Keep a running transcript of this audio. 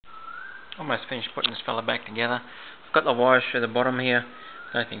Almost finished putting this fella back together. I've got the wires through the bottom here.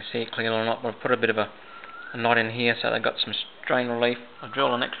 I don't know if you can see it clearly or not, but I've put a bit of a knot in here so they've got some strain relief. I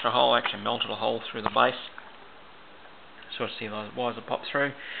drilled an extra hole, actually melted a hole through the base. Sort of see those wires will pop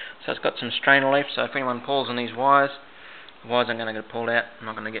through. So it's got some strain relief, so if anyone pulls on these wires, the wires aren't going to get pulled out. I'm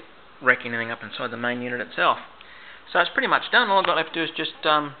not going to get wrecking anything up inside the main unit itself. So it's pretty much done. All I've got left to do is just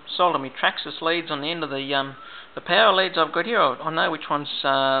solder my traxxas leads on the end of the power leads I've got here. I know which one's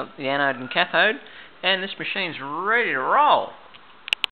the anode and cathode, and this machine's ready to roll.